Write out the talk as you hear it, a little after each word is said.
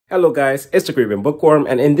Hello guys, it's the Caribbean Bookworm,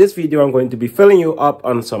 and in this video I'm going to be filling you up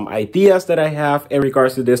on some ideas that I have in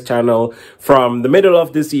regards to this channel from the middle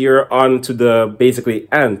of this year on to the basically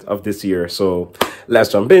end of this year. So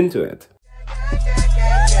let's jump into it.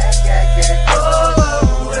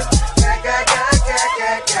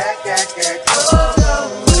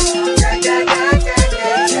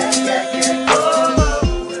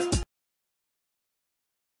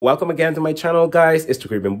 Welcome again to my channel, guys. It's the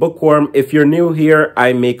Caribbean Bookworm. If you're new here,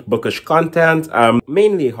 I make bookish content,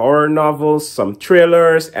 mainly horror novels, some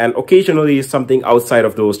thrillers, and occasionally something outside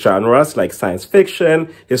of those genres like science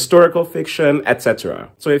fiction, historical fiction,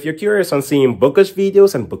 etc. So if you're curious on seeing bookish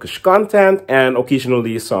videos and bookish content, and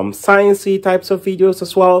occasionally some sciencey types of videos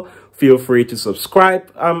as well, feel free to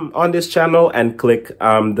subscribe on this channel and click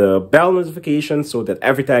the bell notification so that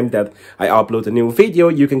every time that I upload a new video,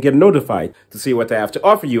 you can get notified to see what I have to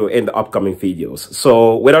offer you in the upcoming videos.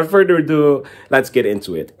 So without further ado, let's get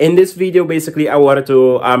into it. In this video, basically, I wanted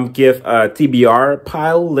to give a TBR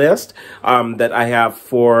pile list that I have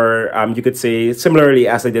for, you could say, similarly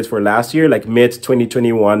as I did for last year, like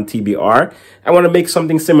mid-2021 TBR. I want to make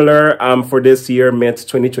something similar for this year,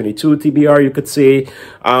 mid-2022 TBR, you could say.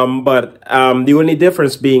 But the only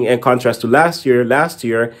difference being in contrast to last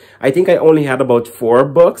year, I think I only had about 4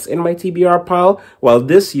 books in my TBR pile, while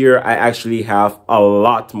this year I actually have a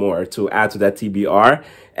lot more to add to that TBR.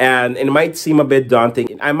 And it might seem a bit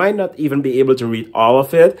daunting. I might not even be able to read all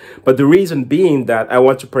of it, but the reason being that I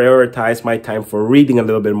want to prioritize my time for reading a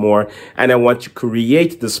little bit more, and I want to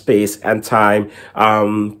create the space and time,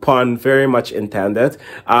 pun very much intended,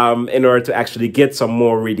 in order to actually get some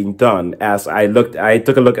more reading done. As I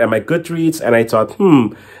took a look at my Goodreads and I thought,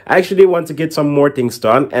 I actually want to get some more things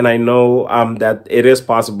done, and I know that it is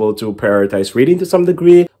possible to prioritize reading to some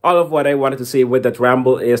degree. All of what I wanted to say with that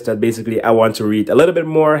ramble is that basically I want to read a little bit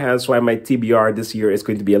more, hence why my TBR this year is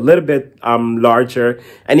going to be a little bit larger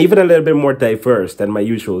and even a little bit more diverse than my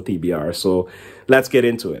usual TBR. So let's get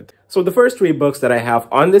into it. So the first 3 books that I have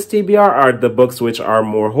on this TBR are the books which are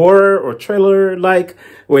more horror or thriller-like,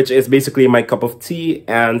 which is basically my cup of tea,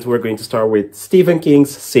 and we're going to start with Stephen King's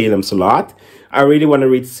Salem's Lot. I really want to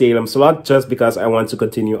read Salem's Lot just because I want to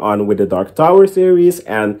continue on with the Dark Tower series,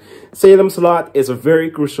 and Salem's Lot is a very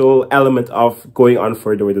crucial element of going on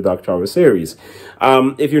further with the Dark Tower series.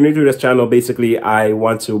 If you're new to this channel, basically I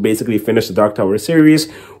want to finish the Dark Tower series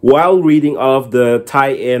while reading all of the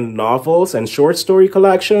tie-in novels and short story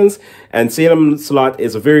collections, and Salem's Lot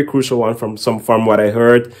is a very crucial one from what I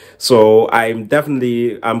heard. So I'm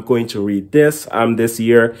definitely going to read this this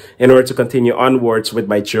year in order to continue onwards with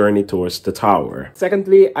my journey towards the tower.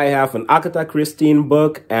 Secondly, I have an Agatha Christie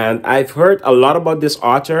book, and I've heard a lot about this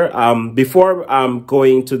author. Before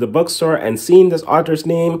going to the bookstore and seeing this author's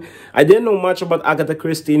name, I didn't know much about Agatha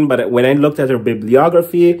Christie, but when I looked at her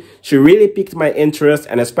bibliography, she really piqued my interest,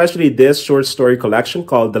 and especially this short story collection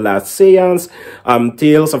called The Last Seance.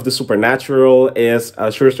 Tales of the Supernatural is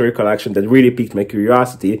a short story collection that really piqued my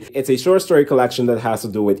curiosity. It's a short story collection that has to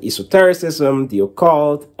do with esotericism, the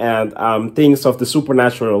occult, and things of the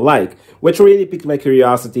supernatural like, which really piqued my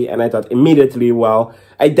curiosity, and I thought immediately, well,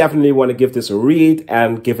 I definitely want to give this a read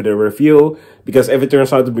and give it a review, because if it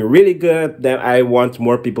turns out to be really good, then I want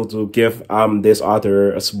more people to give this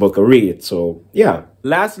author's book a read. So yeah.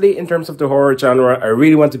 Lastly, in terms of the horror genre, I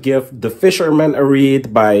really want to give The Fisherman a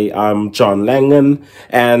read by John Langan.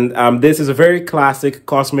 And this is a very classic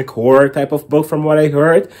cosmic horror type of book from what I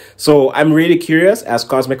heard. So I'm really curious, as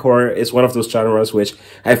cosmic horror is one of those genres which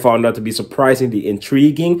I found out to be surprisingly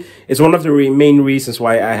intriguing. It's one of the main reasons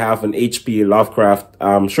why I have an H.P. Lovecraft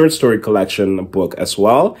short story collection book as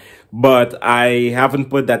well. But I haven't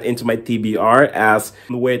put that into my TBR, as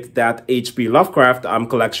with that H.P. Lovecraft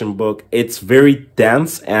collection book, it's very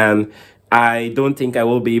dense, and I don't think I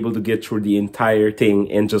will be able to get through the entire thing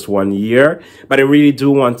in just 1 year, but I really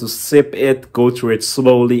do want to sip it, go through it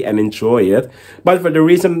slowly, and enjoy it. But for the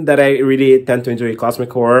reason that I really tend to enjoy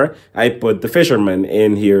cosmic horror, I put The Fisherman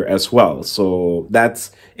in here as well. So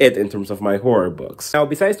that's it in terms of my horror books. Now,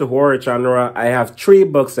 besides the horror genre, I have 3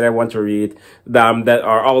 books that I want to read that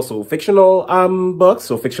are also fictional books,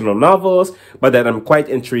 so fictional novels, but that I'm quite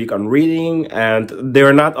intrigued on reading, and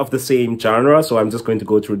they're not of the same genre, so I'm just going to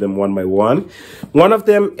go through them one by one. One of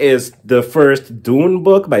them is the first Dune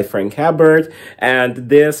book by Frank Herbert, and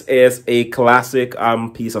this is a classic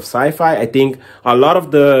piece of sci-fi. I think a lot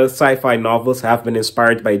of the sci-fi novels have been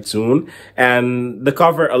inspired by Dune, and the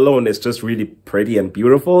cover alone is just really pretty and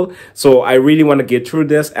beautiful. So I really want to get through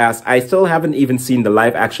this, as I still haven't even seen the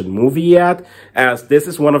live action movie yet, as this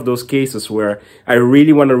is one of those cases where I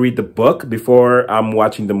really want to read the book before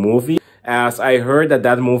watching the movie. as I heard that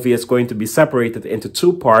that movie is going to be separated into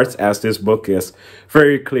two parts, as this book is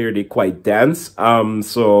very clearly quite dense.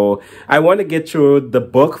 So I want to get through the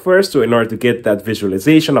book first in order to get that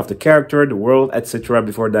visualization of the character, the world, etc.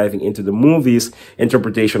 before diving into the movie's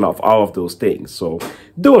interpretation of all of those things. So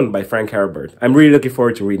Dune by Frank Herbert. I'm really looking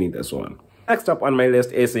forward to reading this one. Next up on my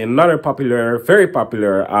list is another popular, very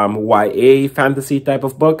popular YA fantasy type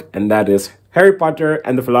of book, and that is Harry Potter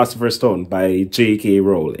and the Philosopher's Stone by J.K.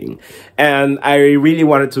 Rowling. And I really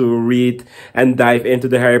wanted to read and dive into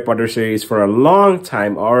the Harry Potter series for a long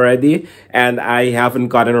time already, and I haven't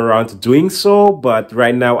gotten around to doing so, but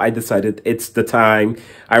right now I decided it's the time.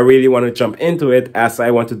 I really want to jump into it, as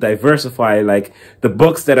I want to diversify like the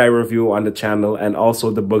books that I review on the channel and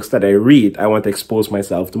also the books that I read. I want to expose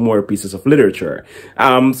myself to more pieces of literature.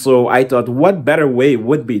 So I thought what better way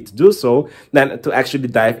would be to do so than to actually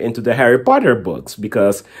dive into the Harry Potter books,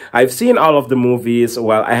 because I've seen all of the movies.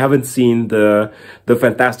 Well, I haven't seen the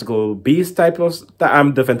Fantastical Beast type of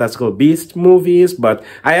the Fantastical Beast movies, but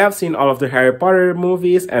I have seen all of the Harry Potter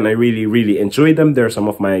movies, and I really enjoyed them. They're some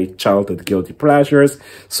of my childhood guilty pleasures.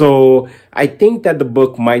 So I think that the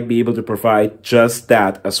book might be able to provide just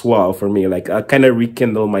that as well for me, like kind of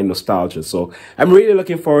rekindle my nostalgia. So I'm really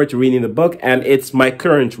looking forward to reading the book, and it's my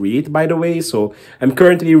current read, by the way. So I'm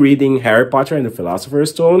currently reading Harry Potter and the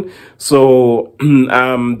Philosopher's Stone. So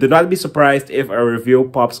do not be surprised if a review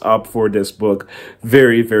pops up for this book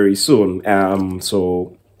very soon.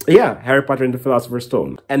 So yeah, Harry Potter and the Philosopher's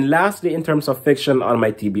Stone. And lastly, in terms of fiction on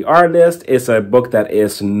my TBR list, is a book that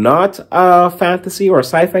is not a fantasy or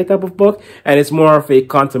sci-fi type of book, and it's more of a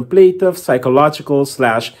contemplative, psychological /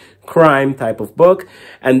 crime type of book,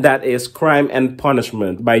 and that is Crime and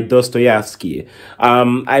Punishment by Dostoevsky.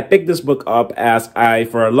 I picked this book up as I,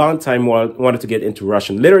 for a long time, wanted to get into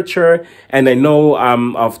Russian literature, and I know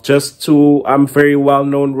of just two very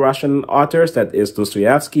well-known Russian authors, that is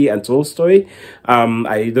Dostoevsky and Tolstoy.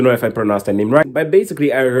 I don't know if I pronounced that name right, but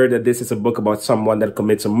basically I heard that this is a book about someone that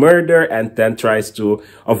commits a murder and then tries to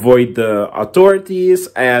avoid the authorities,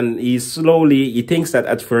 and he thinks that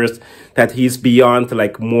at first that he's beyond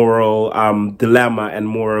like moral dilemma and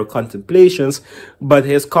moral contemplations, but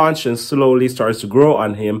his conscience slowly starts to grow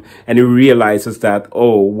on him, and he realizes that,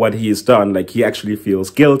 oh, what he's done, like he actually feels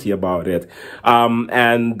guilty about it.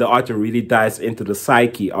 And the author really dives into the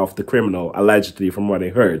psyche of the criminal, allegedly, from what I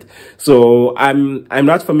heard. So I'm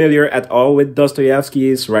not familiar at all with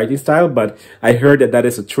Dostoevsky's writing style, but I heard that that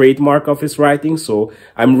is a trademark of his writing. So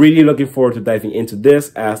I'm really looking forward to diving into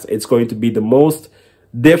this, as it's going to be the most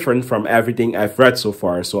different from everything I've read so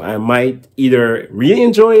far. So I might either really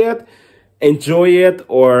enjoy it,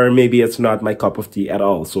 or maybe it's not my cup of tea at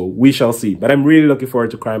all. So we shall see. But I'm really looking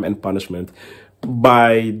forward to Crime and Punishment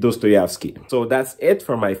by Dostoevsky. So that's it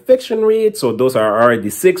for my fiction read. So those are already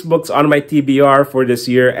 6 books on my TBR for this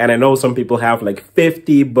year, and I know some people have like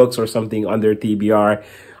 50 books or something on their TBR.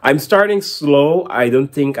 I'm starting slow. I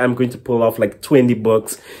don't think I'm going to pull off like 20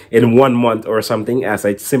 books in 1 month or something, as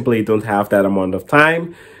I simply don't have that amount of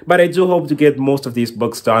time. But I do hope to get most of these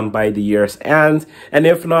books done by the year's end. And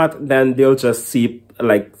if not, then they'll just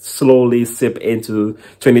slowly sip into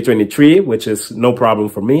 2023, which is no problem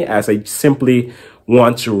for me, as I simply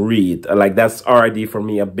want to read. Like, that's already for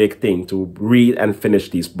me a big thing, to read and finish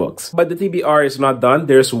these books. But the TBR is not done.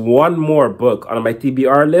 There's one more book on my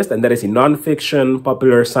TBR list, and that is a non-fiction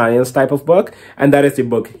popular science type of book, and that is the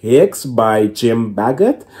book Higgs by Jim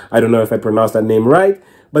Baggott. I don't know if I pronounced that name right.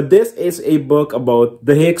 But this is a book about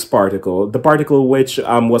the Higgs particle, the particle which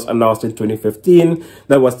was announced in 2015,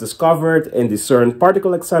 that was discovered in the CERN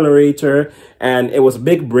particle accelerator, and it was a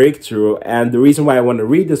big breakthrough. And the reason why I want to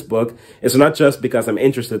read this book is not just because I'm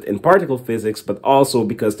interested in particle physics, but also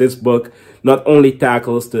because this book not only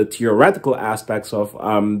tackles the theoretical aspects of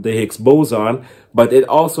the Higgs boson, but it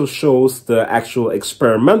also shows the actual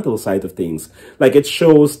experimental side of things. Like, it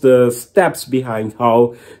shows the steps behind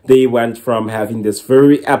how they went from having this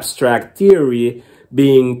very abstract theory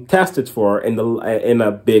being tested for in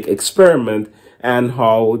a big experiment, and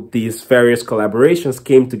how these various collaborations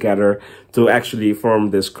came together to actually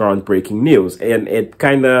form this groundbreaking news. And it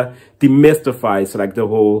kind of demystifies like the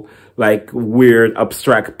whole like weird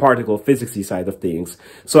abstract particle physicsy side of things.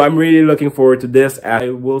 So I'm really looking forward to this. I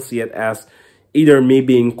will see it as either me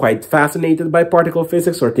being quite fascinated by particle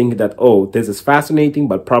physics, or thinking that, oh, this is fascinating,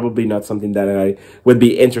 but probably not something that I would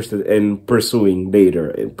be interested in pursuing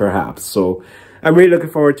later, perhaps. So I'm really looking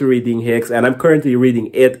forward to reading Higgs, and I'm currently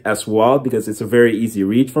reading it as well, because it's a very easy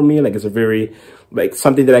read for me. Like, it's a very, like,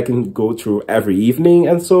 something that I can go through every evening,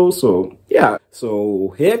 and so yeah,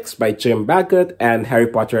 so Hicks by Jim Baggott and Harry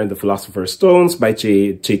Potter and the Philosopher's Stones by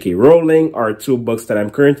J.K. Rowling are two books that I'm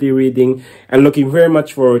currently reading and looking very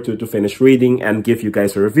much forward to finish reading and give you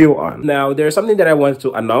guys a review on. Now, there's something that I wanted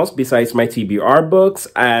to announce besides my TBR books,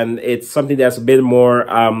 and it's something that's a bit more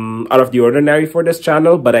out of the ordinary for this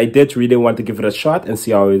channel, but I did really want to give it a shot and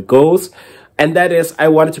see how it goes. And that is, I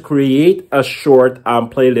wanted to create a short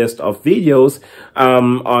playlist of videos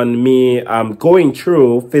on me going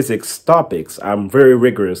through physics topics very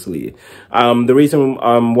rigorously. The reason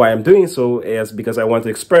why I'm doing so is because I want to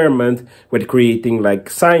experiment with creating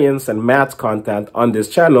like science and math content on this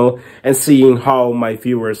channel and seeing how my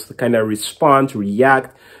viewers kind of respond,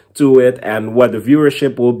 react to it, and what the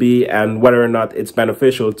viewership will be, and whether or not it's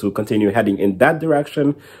beneficial to continue heading in that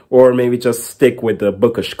direction or maybe just stick with the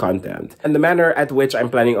bookish content. And the manner at which I'm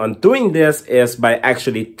planning on doing this is by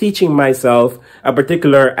actually teaching myself a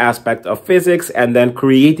particular aspect of physics and then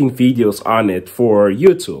creating videos on it for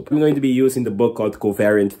YouTube. I'm going to be using the book called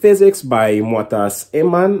Covariant Physics by Motas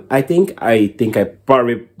Iman. I think I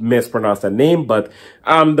probably mispronounced that name, but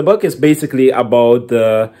the book is basically about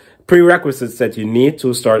the prerequisites that you need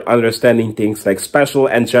to start understanding things like special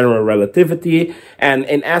and general relativity. And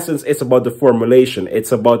in essence, it's about the formulation.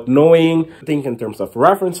 It's about knowing, think in terms of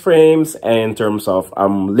reference frames and in terms of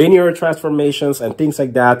linear transformations and things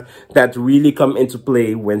like that, that really come into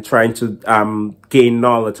play when trying to gain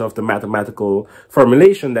knowledge of the mathematical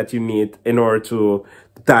formulation that you need in order to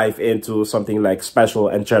dive into something like special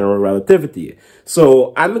and general relativity.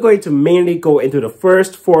 So I'm going to mainly go into the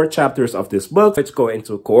first 4 chapters of this book, which go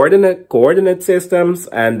into coordinate systems,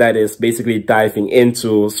 and that is basically diving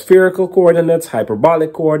into spherical coordinates,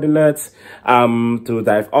 hyperbolic coordinates, to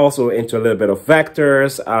dive also into a little bit of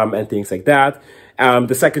vectors and things like that.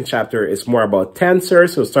 The second chapter is more about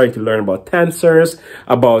tensors, so starting to learn about tensors,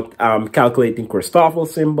 about calculating Christoffel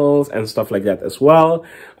symbols and stuff like that as well.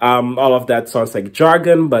 All of that sounds like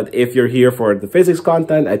jargon, but if you're here for the physics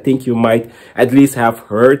content, I think you might at least have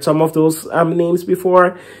heard some of those names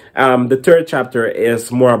before. The third chapter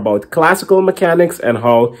is more about classical mechanics and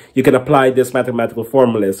how you can apply this mathematical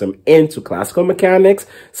formalism into classical mechanics,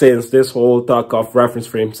 since this whole talk of reference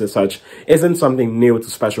frames and such isn't something new to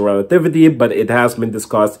special relativity, but it has been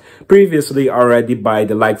discussed previously already by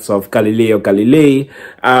the likes of Galileo Galilei.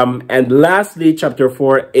 And lastly, chapter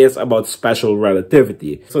 4 is about special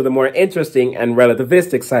relativity. So the more interesting and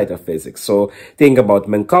relativistic side of physics. So think about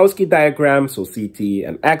Minkowski diagrams, so CT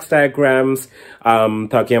and X diagrams,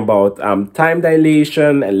 talking about time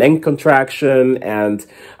dilation and length contraction and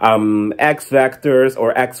X vectors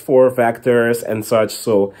or X4 vectors and such.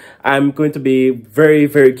 So I'm going to be very,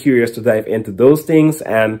 very curious to dive into those things,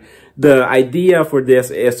 and the idea for this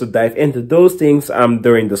is to dive into those things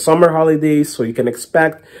during the summer holidays, so you can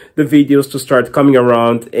expect the videos to start coming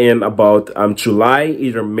around in about July,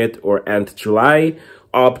 either mid or end July,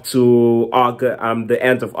 up to August, the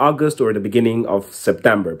end of August or the beginning of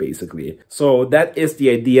September, basically. So that is the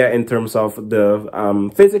idea in terms of the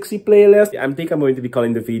physicsy playlist. I think I'm going to be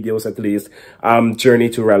calling the videos at least Journey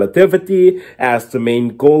to Relativity, as the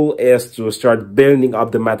main goal is to start building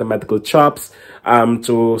up the mathematical chops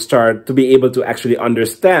to be able to actually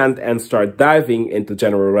understand and start diving into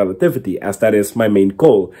general relativity, as that is my main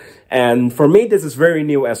goal. And for me, this is very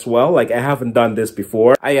new as well. Like, I haven't done this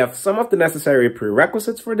before. I have some of the necessary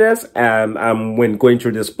prerequisites for this, and when going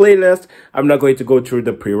through this playlist, I'm not going to go through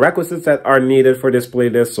the prerequisites that are needed for this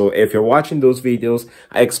playlist. So if you're watching those videos,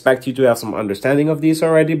 I expect you to have some understanding of these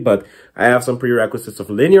already, but I have some prerequisites of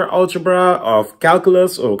linear algebra, of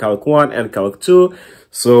calculus, or Calc 1 and Calc 2.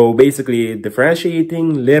 So basically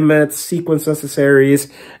differentiating, limits, sequence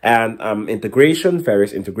necessaries, and integration,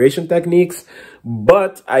 various integration techniques.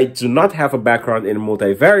 But I do not have a background in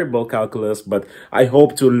multivariable calculus, but I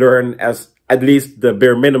hope to learn at least the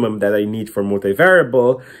bare minimum that I need for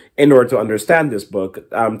multivariable in order to understand this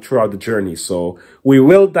book throughout the journey. So we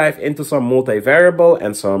will dive into some multivariable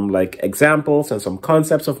and some like examples and some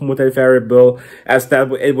concepts of multivariable, as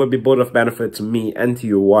that it would be both of benefit to me and to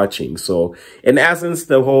you watching. So in essence,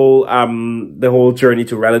 the whole Journey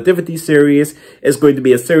to Relativity series is going to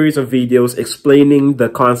be a series of videos explaining the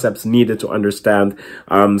concepts needed to understand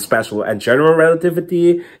special and general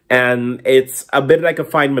relativity. And it's a bit like a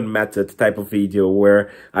Feynman method type of video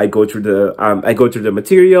where I go through the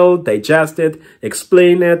material, digest it,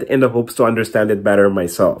 explain it in the hopes to understand it better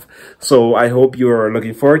myself. So I hope you are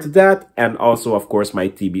looking forward to that, and also of course my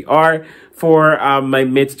TBR for my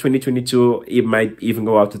mid-2022. It might even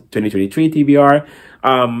go up to 2023 TBR.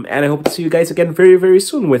 And I hope to see you guys again very, very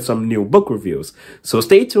soon with some new book reviews. So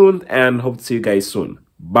stay tuned and hope to see you guys soon.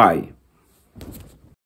 Bye.